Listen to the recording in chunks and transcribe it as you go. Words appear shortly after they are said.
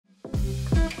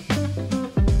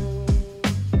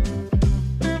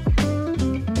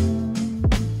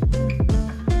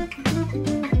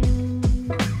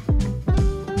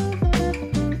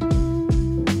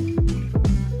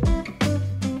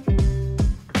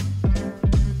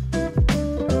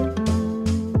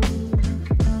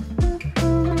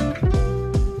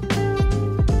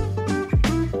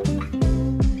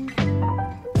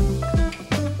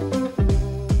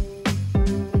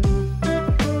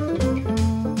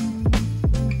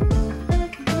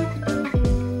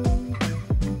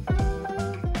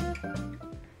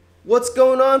What's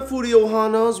going on, Foodie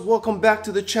Ohanas? Welcome back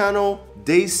to the channel.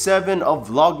 Day 7 of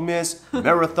Vlogmas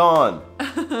Marathon.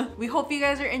 We hope you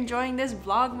guys are enjoying this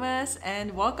Vlogmas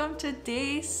and welcome to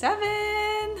day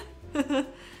 7.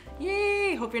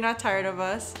 Yay! Hope you're not tired of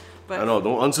us. But I know,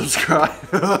 don't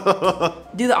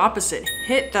unsubscribe. do the opposite.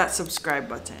 Hit that subscribe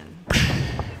button.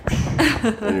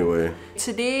 Anyway.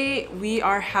 Today we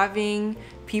are having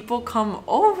people come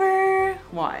over.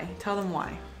 Why? Tell them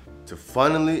why. To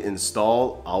finally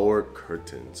install our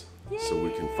curtains. Yay. So we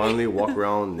can finally walk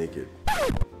around naked.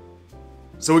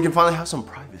 So we can finally have some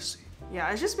privacy.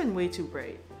 Yeah, it's just been way too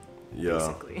bright. Yeah.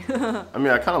 Basically. I mean,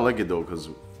 I kind of like it though, because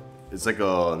it's like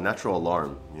a natural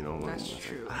alarm, you know? That's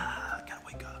true. Like, I gotta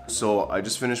wake up. So I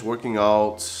just finished working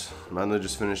out. Amanda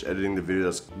just finished editing the video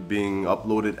that's being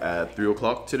uploaded at 3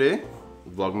 o'clock today.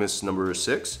 Vlogmas number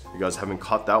 6. If you guys haven't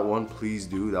caught that one, please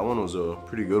do. That one was a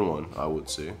pretty good one, I would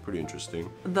say. Pretty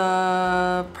interesting.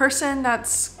 The person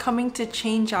that's coming to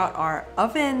change out our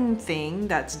oven thing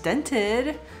that's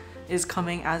dented is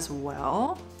coming as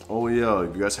well. Oh yeah,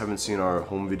 if you guys haven't seen our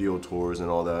home video tours and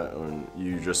all that, and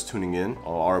you're just tuning in,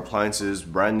 our appliances,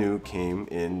 brand new, came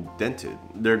in dented.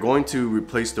 They're going to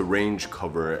replace the range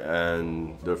cover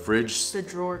and the fridge. The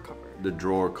drawer cover. The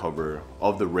drawer cover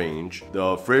of the range.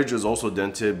 The fridge is also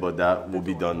dented, but that will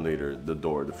be done later. The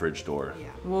door, the fridge door. Yeah.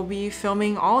 We'll be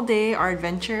filming all day our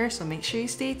adventure, so make sure you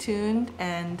stay tuned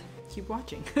and keep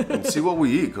watching. And see what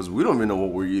we eat, because we don't even know what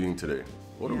we're eating today.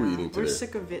 What are we eating today? We're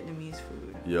sick of Vietnamese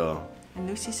food. Yeah. And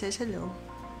Lucy says hello,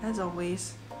 as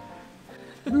always.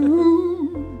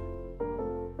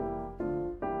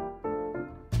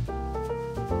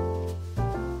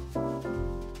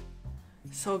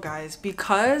 So guys,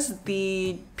 because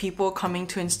the people coming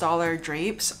to install our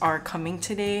drapes are coming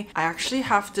today, I actually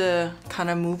have to kind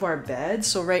of move our bed.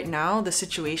 So right now the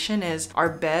situation is our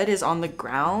bed is on the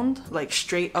ground, like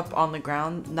straight up on the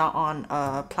ground, not on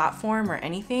a platform or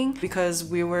anything, because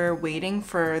we were waiting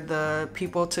for the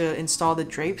people to install the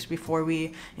drapes before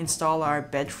we install our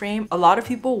bed frame. A lot of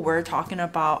people were talking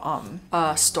about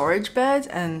storage beds,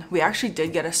 and we actually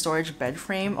did get a storage bed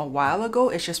frame a while ago.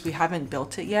 It's just we haven't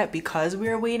built it yet because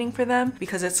we are waiting for them,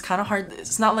 because it's kind of hard.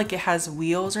 It's not like it has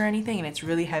wheels or anything, and it's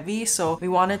really heavy, so we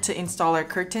wanted to install our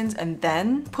curtains and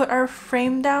then put our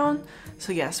frame down.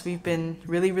 So yes, we've been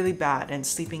really bad and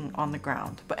sleeping on the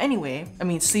ground. But anyway, I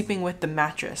mean sleeping with the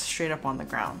mattress straight up on the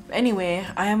ground. But anyway,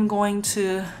 I am going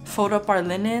to fold up our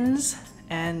linens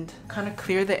and kind of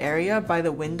clear the area by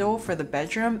the window for the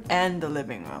bedroom and the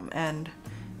living room. And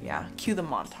yeah, cue the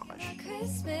montage.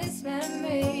 Christmas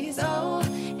memories, oh,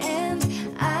 and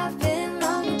I've been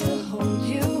longing to hold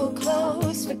you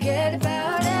close. Forget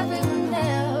about everyone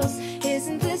else.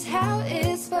 Isn't this how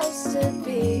it's supposed to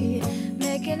be?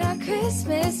 Making our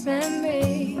Christmas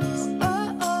memories,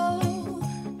 oh, oh,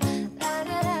 la,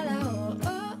 la, la, la, oh,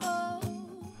 oh,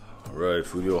 oh. Alright,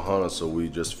 Foodie Ohana, so we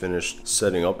just finished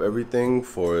setting up everything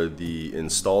for the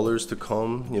installers to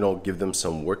come, you know, give them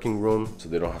some working room so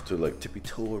they don't have to like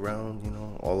tippy-toe around, you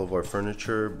know, all of our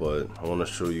furniture. But I want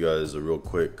to show you guys a real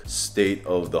quick state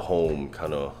of the home,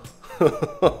 kind of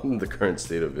the current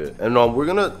state of it. And we're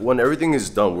gonna, when everything is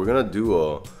done, we're gonna do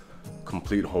a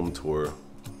complete home tour.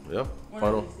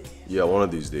 Yeah, one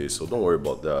of these days, so don't worry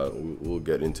about that. We'll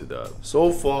get into that. So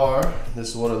far, this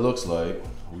is what it looks like.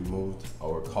 We moved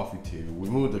our coffee table. We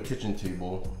moved the kitchen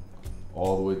table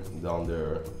all the way down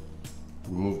there.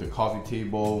 We moved the coffee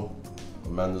table,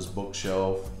 Amanda's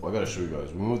bookshelf. I gotta show you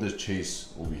guys. We moved this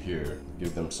chase over here,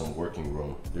 give them some working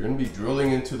room. They're gonna be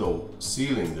drilling into the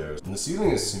ceiling there. And the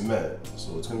ceiling is cement,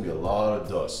 so it's gonna be a lot of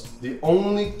dust. The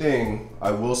only thing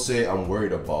I will say I'm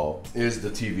worried about is the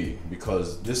TV,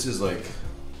 because this is like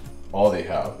all they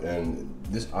have. And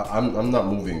this, I'm not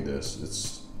moving this.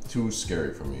 It's too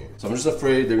scary for me. So I'm just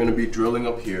afraid they're gonna be drilling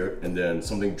up here and then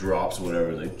something drops,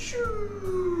 whatever, like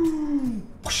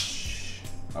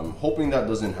I'm hoping that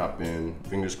doesn't happen.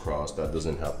 Fingers crossed that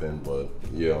doesn't happen, but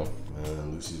yeah.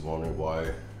 And Lucy's wondering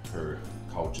why her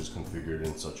couch is configured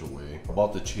in such a way.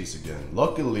 About the chase again.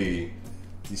 Luckily,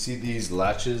 you see these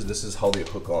latches, this is how they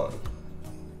hook on.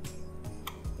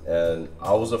 And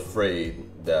I was afraid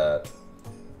that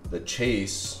the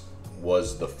chase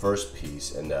was the first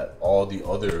piece and that all the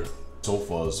other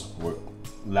sofas were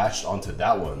latched onto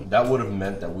that one. That would have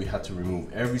meant that we had to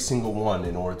remove every single one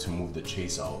in order to move the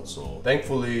chase out. So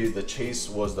thankfully the chase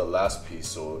was the last piece,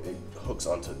 so it hooks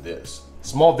onto this.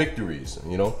 Small victories,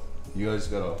 you know? You guys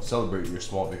gotta celebrate your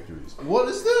small victories. What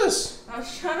is this? I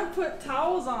was trying to put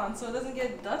towels on so it doesn't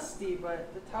get dusty,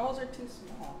 but the towels are too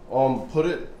small. Put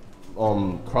it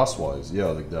crosswise, yeah,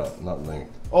 like that, not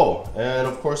length. Oh, and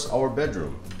of course our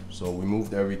bedroom. So we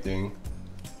moved everything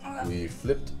We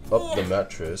flipped up the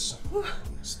mattress,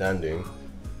 standing.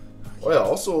 Oh yeah,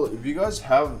 also, if you guys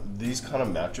have these kind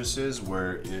of mattresses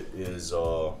where it is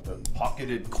a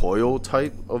pocketed coil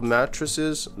type of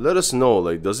mattresses, let us know.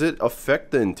 Like, does it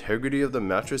affect the integrity of the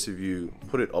mattress if you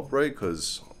put it upright?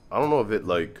 Because I don't know if it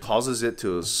like causes it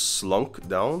to slunk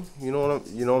down. You know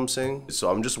what I'm saying? So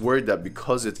I'm just worried that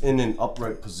because it's in an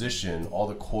upright position, all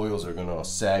the coils are gonna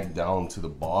sag down to the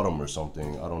bottom or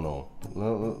something. I don't know.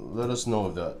 Let us know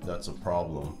if that's a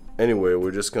problem. Anyway,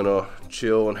 we're just gonna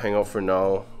chill and hang out for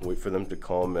now. Wait for them to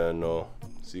come and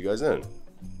see you guys then.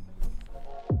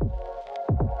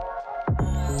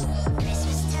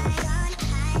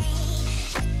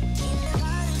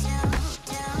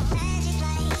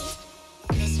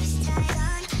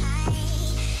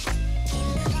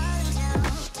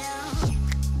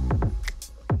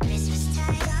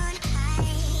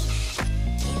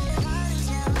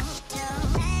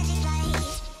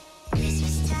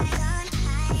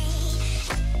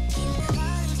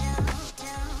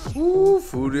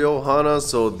 Foodie Ohana,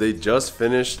 so they just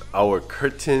finished our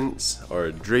curtains,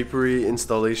 our drapery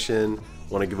installation.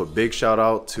 Want to give a big shout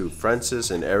out to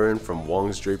Francis and Aaron from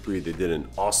Wong's Drapery. They did an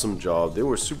awesome job. They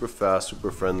were super fast,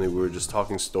 super friendly. We were just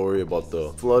talking story about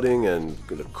the flooding and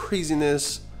the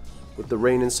craziness with the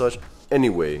rain and such.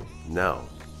 Anyway, now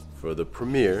for the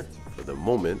premiere, for the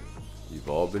moment you've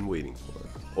all been waiting for,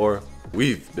 or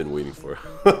we've been waiting for.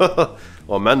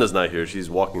 Well, Amanda's not here. She's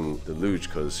walking the luge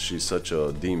because she's such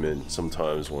a demon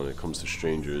sometimes when it comes to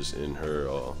strangers in her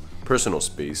personal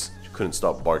space. She couldn't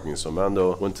stop barking, so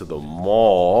Amanda went to the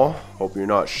mall. Hope you're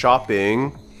not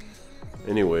shopping.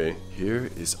 Anyway, here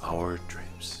is our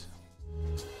drapes.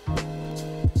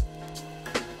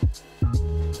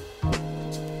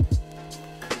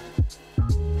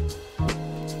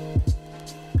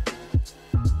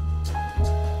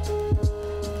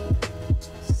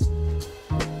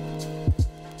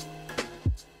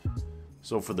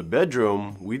 So for the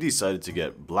bedroom, we decided to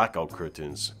get blackout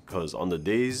curtains because on the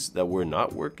days that we're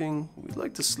not working, we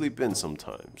like to sleep in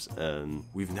sometimes. And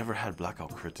we've never had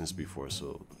blackout curtains before,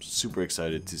 so I'm super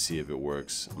excited to see if it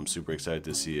works. I'm super excited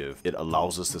to see if it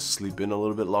allows us to sleep in a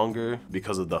little bit longer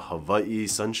because of the Hawaii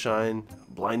sunshine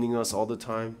blinding us all the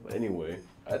time. But anyway,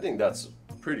 I think that's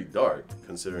pretty dark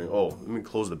considering, oh, let me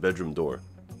close the bedroom door.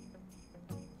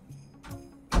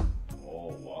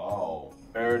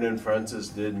 Aaron and Francis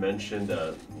did mention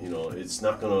that, you know, it's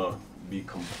not gonna be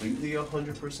completely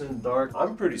 100% dark.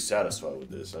 I'm pretty satisfied with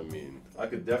this. I mean, I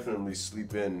could definitely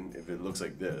sleep in if it looks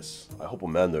like this. I hope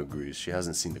Amanda agrees. She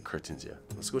hasn't seen the curtains yet.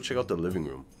 Let's go check out the living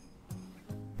room.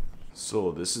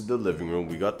 So this is the living room.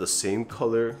 We got the same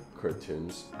color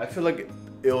curtains. I feel like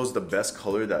it was the best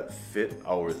color that fit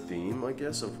our theme, I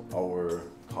guess, of our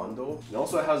condo. It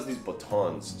also has these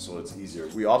batons, so it's easier.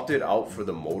 We opted out for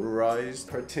the motorized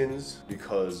curtains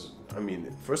because, I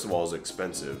mean, first of all, it's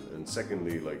expensive, and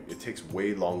secondly, like, it takes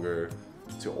way longer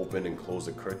to open and close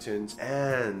the curtains,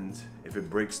 and if it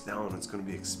breaks down, it's gonna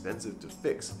be expensive to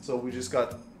fix. So we just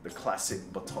got the classic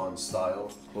baton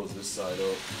style. Close this side up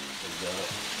like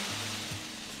that.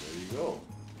 There you go.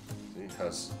 It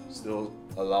has still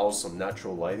allows some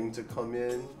natural lighting to come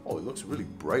in. Oh, it looks really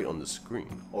bright on the screen.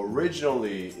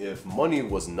 Originally, if money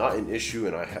was not an issue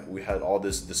and we had all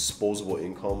this disposable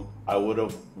income, I would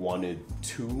have wanted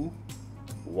two.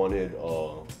 Wanted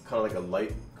kind of like a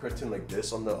light curtain like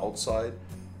this on the outside,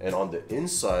 and on the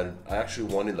inside, I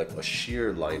actually wanted like a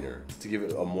sheer liner to give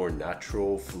it a more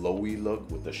natural, flowy look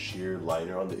with a sheer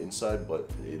liner on the inside, but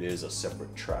it is a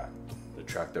separate track. The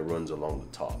track that runs along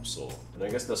the top. So, and I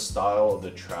guess the style of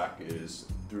the track is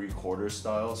 3/4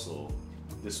 style, so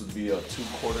this would be a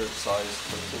 2/4 size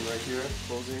curtain right here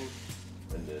closing,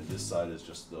 and then this side is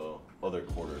just the other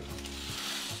quarter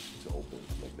to open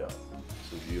like that.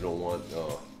 So if you don't want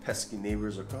pesky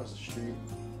neighbors across the street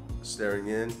staring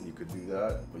in, you could do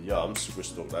that. But yeah, I'm super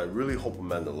stoked. I really hope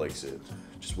Amanda likes it.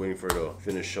 Just waiting for her to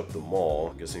finish up the mall.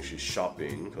 I'm guessing she's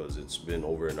shopping because it's been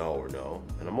over an hour now.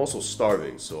 And I'm also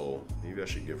starving, so maybe I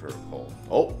should give her a call.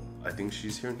 Oh, I think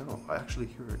she's here now. I actually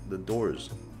hear the doors,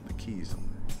 the keys.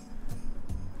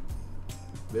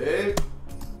 Babe,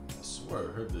 I swear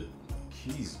I heard the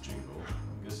keys jingle.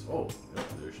 I guess, oh, yeah,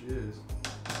 there she is.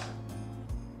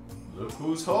 Look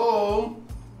who's home.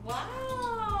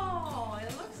 Wow,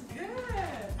 it looks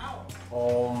good. Ow.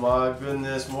 Oh my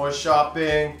goodness, more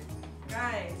shopping.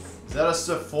 Guys. Is that a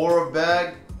Sephora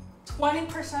bag?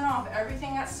 20% off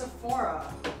everything at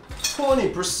Sephora.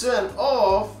 20%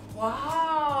 off?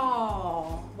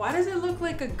 Wow. Why does it look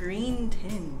like a green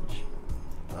tinge?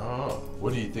 I don't know.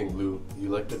 What do you think, Lou? You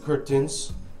like the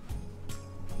curtains?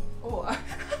 Oh.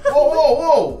 Whoa, whoa,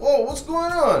 whoa, whoa, what's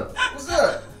going on? What's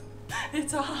that?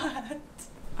 It's hot.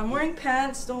 I'm wearing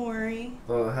pants, don't worry.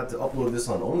 I had to upload this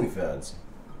on OnlyFans.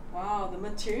 Wow, the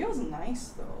material's nice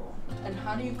though. And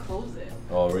how do you close it?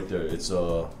 Oh, right there. It's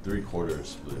a 3/4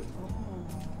 split.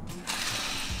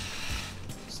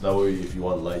 So that way, if you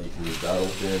want light, you can leave that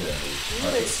open.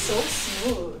 And Ooh, it's so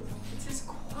smooth. It is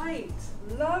quite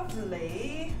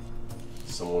lovely.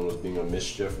 Someone was being a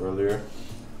mischief earlier,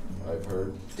 I've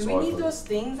heard. Do we need those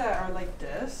things that are like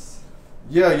this?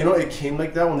 Yeah, you know, it came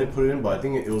like that when they put it in, but I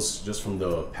think it was just from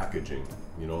the packaging.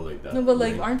 You know, like that. No, but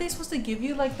like, aren't they supposed to give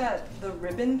you like the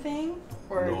ribbon thing?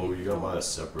 Or no, you gotta buy a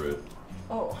separate.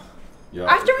 Oh. Yeah.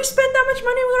 After we spend that much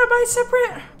money, we gotta buy it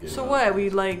separate? Yeah. So what, we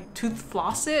like tooth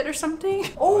floss it or something?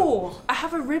 Oh, I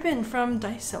have a ribbon from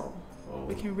Daiso. Oh.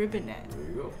 We can ribbon it. There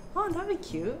you go. Oh, that'd be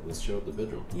cute. Let's show up the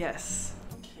bedroom. Yes.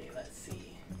 Okay, let's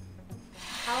see.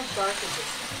 How dark is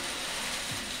this?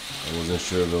 I wasn't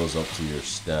sure if it was up to your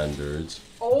standards.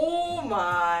 Oh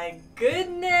my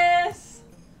goodness!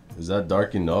 Is that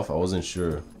dark enough? I wasn't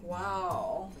sure.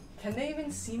 Wow. Can they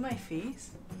even see my face?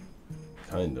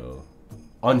 Kind of.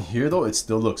 On here though, it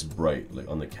still looks bright, like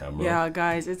on the camera. Yeah,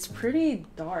 guys, it's pretty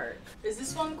dark. Is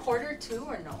this one 1/4 too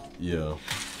or no? Yeah.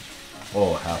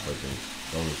 Oh, half I think.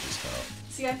 That was just half.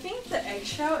 See, I think the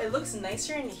eggshell, it looks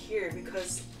nicer in here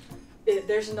because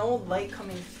there's no light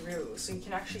coming through. So you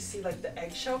can actually see like the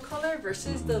eggshell color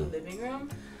versus the living room.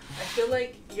 I feel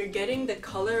like you're getting the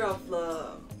color of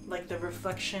the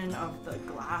reflection of the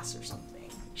glass or something.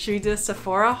 Should we do a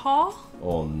Sephora haul?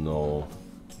 Oh no.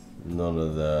 None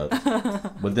of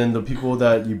that. But then the people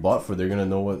that you bought for, they're gonna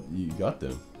know what you got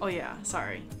them. Oh yeah,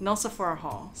 sorry. No Sephora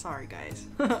haul. Sorry, guys.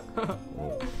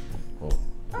 Oh.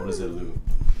 What is it, Lou?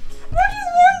 What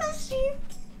is one?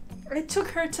 I took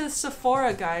her to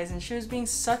Sephora, guys, and she was being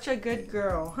such a good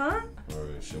girl, huh?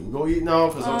 Alright, should we go eat now?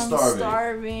 Because I'm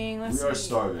starving. Let's we are eat.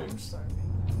 starving. I'm starving.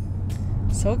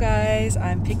 So guys,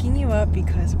 I'm picking you up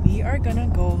because we are gonna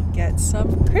go get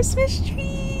some Christmas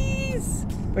trees.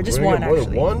 Or just one,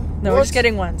 actually. One? No, we're just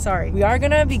getting one. Sorry. We are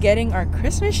gonna be getting our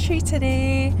Christmas tree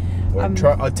today.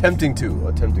 Attempting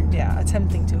to. Yeah,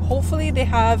 attempting to. Hopefully they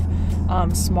have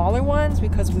smaller ones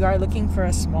because we are looking for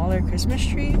a smaller Christmas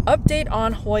tree. Update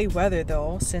on Hawaii weather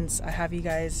though, since I have you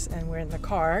guys and we're in the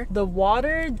car. The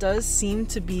water does seem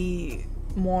to be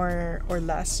more or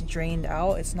less drained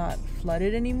out. It's not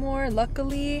flooded anymore,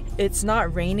 luckily. It's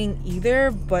not raining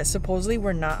either, but supposedly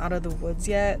we're not out of the woods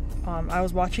yet. I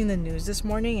was watching the news this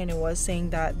morning and it was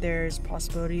saying that there's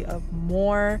possibility of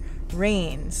more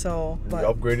rain. So We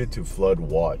upgraded to flood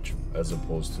watch as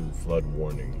opposed to flood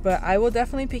warning. But I will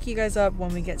definitely pick you guys up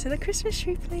when we get to the Christmas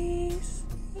tree place.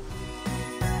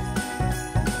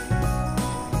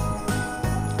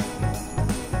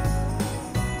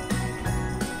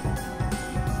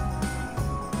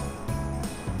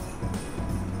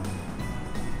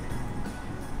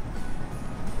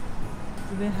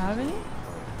 Do they have any?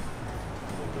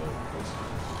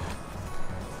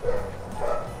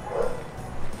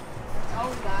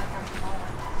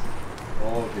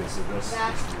 Oh, okay, so just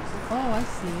Oh, I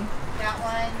see. That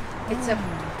one, it's a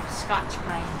Scotch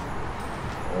pine.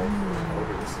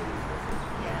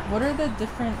 Yeah. What are the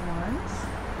different ones?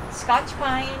 Scotch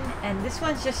pine, and this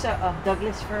one's just a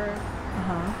Douglas fir,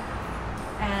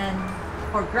 and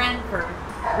or grand fir,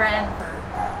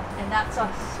 and that's a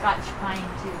Scotch pine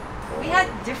too. We had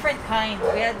different kinds.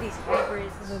 We had these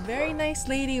hybrids. There's a very nice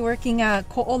lady working at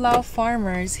Ko'olau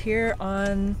Farmers here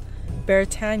on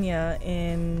Beretania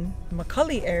in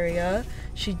McCully area.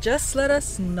 She just let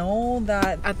us know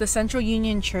that at the Central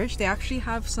Union Church they actually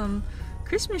have some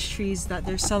Christmas trees that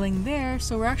they're selling there,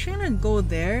 so we're actually gonna go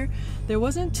there. There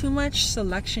wasn't too much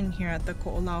selection here at the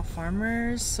Ko'olau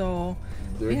Farmers, so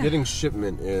they're getting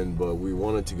shipment in, but we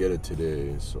wanted to get it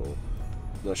today, so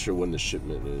not sure when the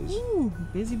shipment is. Ooh,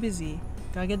 busy.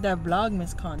 Gotta get that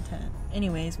Vlogmas content.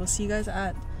 Anyways, we'll see you guys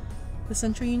at the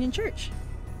Central Union Church.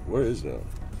 Where is that?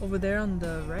 Over there on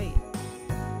the right.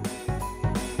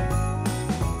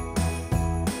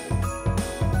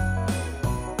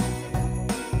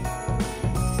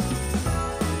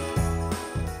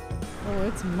 Oh,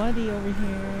 it's muddy over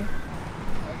here.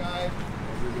 Hi guys.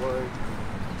 How's it going?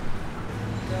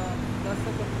 That's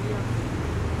like a field.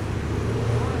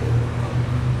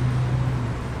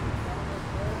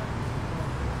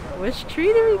 Which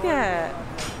tree did we get?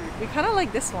 We kind of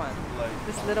like this one.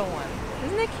 This little one.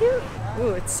 Isn't it cute?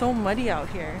 Ooh, it's so muddy out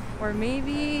here. Or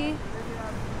maybe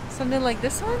something like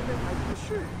this one?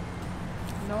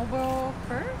 Noble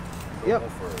fir? Yep.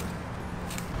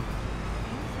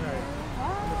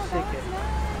 Oh, shake it.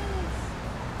 Nice.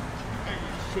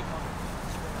 Shake on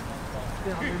it.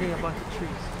 Been underneath a bunch of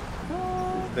trees.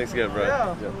 Thanks again, bro.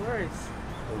 Yeah, no worries.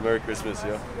 Merry Christmas,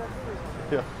 yeah.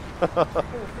 Yeah.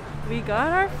 We got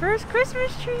our first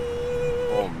Christmas tree.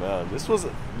 Oh man, this was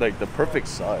like the perfect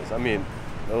size. I mean,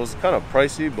 it was kind of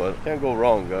pricey, but can't go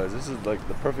wrong, guys. This is like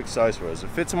the perfect size for us. It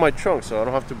fits in my trunk, so I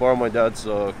don't have to borrow my dad's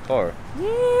car.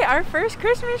 Yay, our first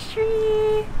Christmas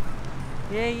tree.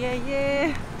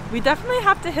 Yeah. We definitely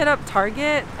have to hit up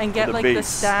Target and get like the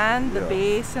stand, the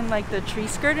base, and like the tree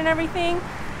skirt and everything.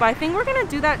 But I think we're gonna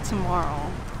do that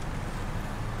tomorrow.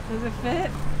 Does it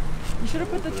fit? You should have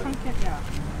put the trunk in, yeah.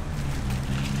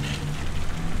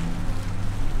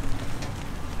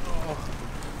 Oh,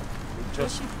 it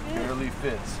just barely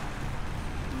fits.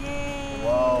 Yay!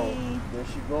 Wow, there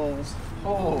she goes.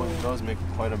 Oh, it does make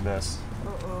quite a mess.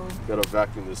 Uh-oh. Gotta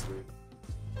vacuum this thing.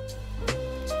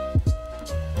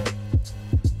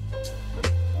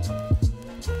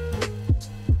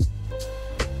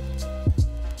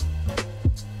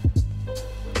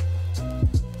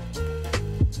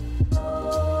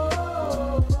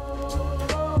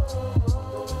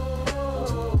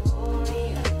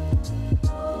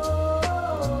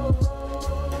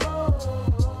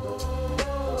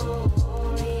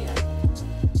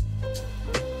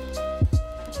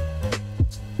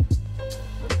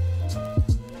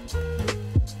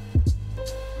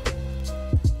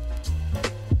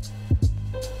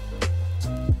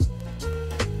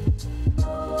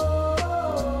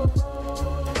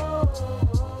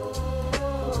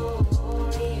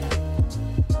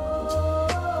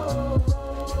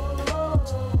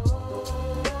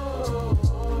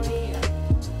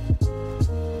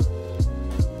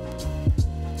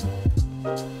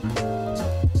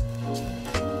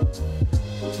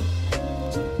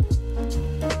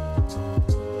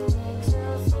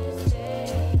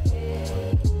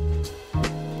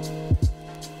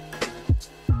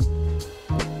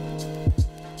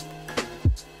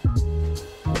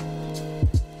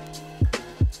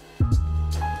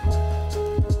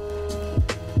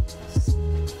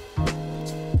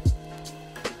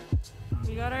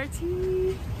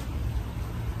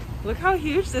 Look how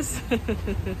huge this is.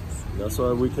 That's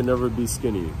why we can never be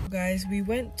skinny. Guys, we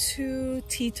went to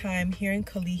tea time here in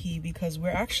Kalihi because we're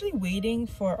actually waiting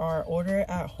for our order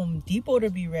at Home Depot to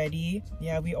be ready.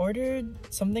 Yeah, we ordered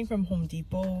something from Home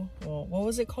Depot. Well, what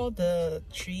was it called? The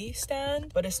tree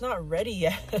stand? But it's not ready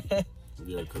yet.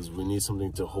 Yeah, because we need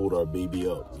something to hold our baby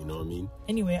up, you know what I mean?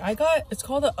 Anyway, it's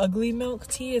called the ugly milk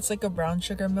tea. It's like a brown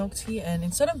sugar milk tea, and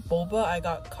instead of boba, I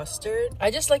got custard.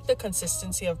 I just like the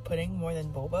consistency of pudding more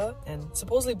than boba, and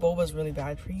supposedly boba is really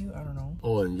bad for you. I don't know.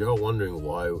 Oh, and you're wondering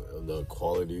why the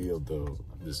quality of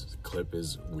this clip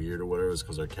is weird or whatever. It's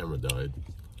because our camera died.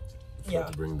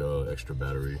 To bring the extra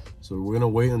battery. So we're gonna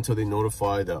wait until they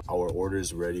notify that our order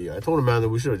is ready. I told Amanda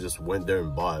we should have just went there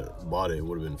and bought it. It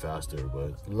would have been faster,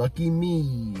 but lucky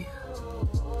me.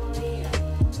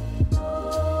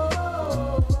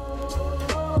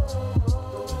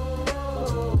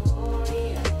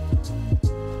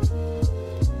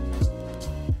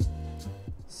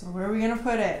 So where are we gonna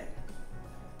put it?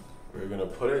 We're gonna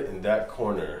put it in that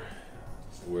corner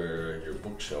where your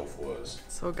bookshelf was.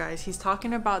 So guys, he's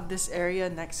talking about this area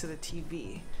next to the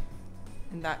TV.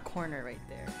 In that corner right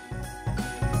there.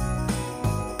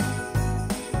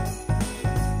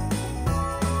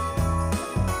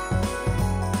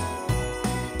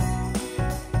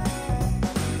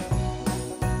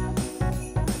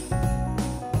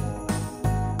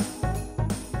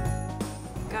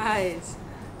 Guys,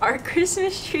 our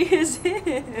Christmas tree is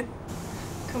in.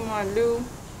 Come on, Lou.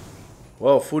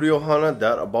 Well, Foodie Ohana,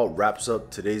 that about wraps up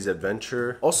today's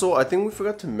adventure. Also, I think we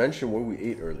forgot to mention what we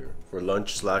ate earlier for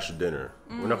lunch/dinner.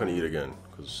 We're not gonna eat again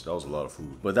because that was a lot of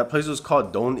food. But that place was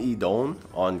called Don I Don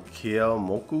on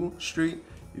Keamoku Street.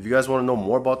 If you guys want to know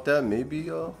more about that, maybe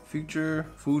a future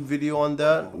food video on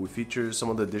that. We feature some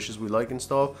of the dishes we like and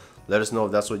stuff. Let us know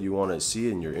if that's what you want to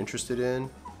see and you're interested in.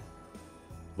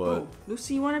 But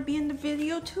Lucy, you want to be in the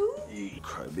video too?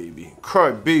 Cry baby,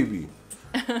 cry baby.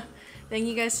 Thank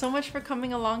you guys so much for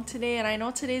coming along today, and I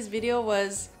know today's video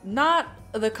was not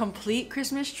the complete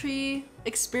Christmas tree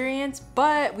experience,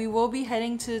 but we will be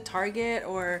heading to Target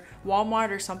or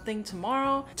Walmart or something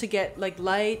tomorrow to get like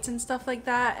lights and stuff like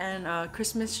that, and a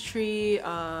Christmas tree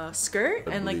skirt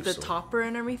and like the topper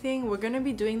and everything. We're gonna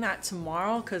be doing that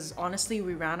tomorrow because honestly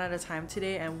we ran out of time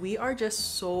today and we are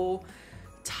just so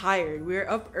tired. We're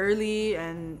up early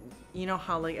and you know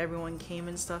how like everyone came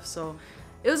and stuff, so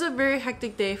it was a very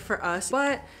hectic day for us,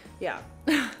 but yeah.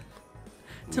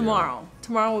 Tomorrow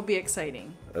will be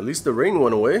exciting. At least the rain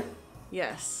went away.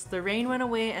 Yes, the rain went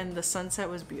away and the sunset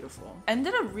was beautiful.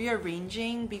 Ended up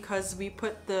rearranging because we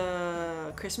put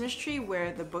the Christmas tree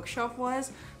where the bookshelf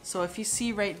was. So if you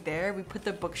see right there, we put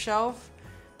the bookshelf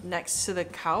next to the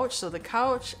couch. So the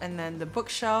couch, and then the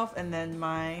bookshelf, and then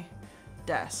my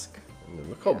desk. And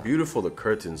look how beautiful the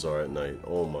curtains are at night.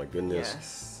 Oh my goodness.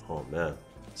 Yes. Oh man,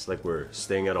 it's like we're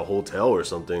staying at a hotel or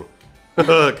something.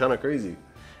 Kind of crazy.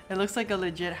 It looks like a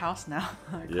legit house now.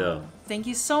 Yeah. Thank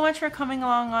you so much for coming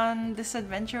along on this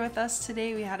adventure with us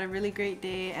today. We had a really great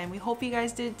day, and we hope you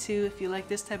guys did too. If you like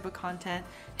this type of content,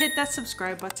 hit that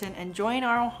subscribe button and join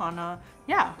our ohana.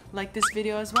 Yeah, like this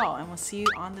video as well, and we'll see you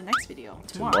on the next video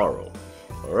tomorrow.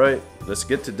 All right, let's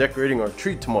get to decorating our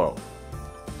tree tomorrow.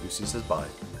 Lucy says bye.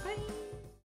 Bye.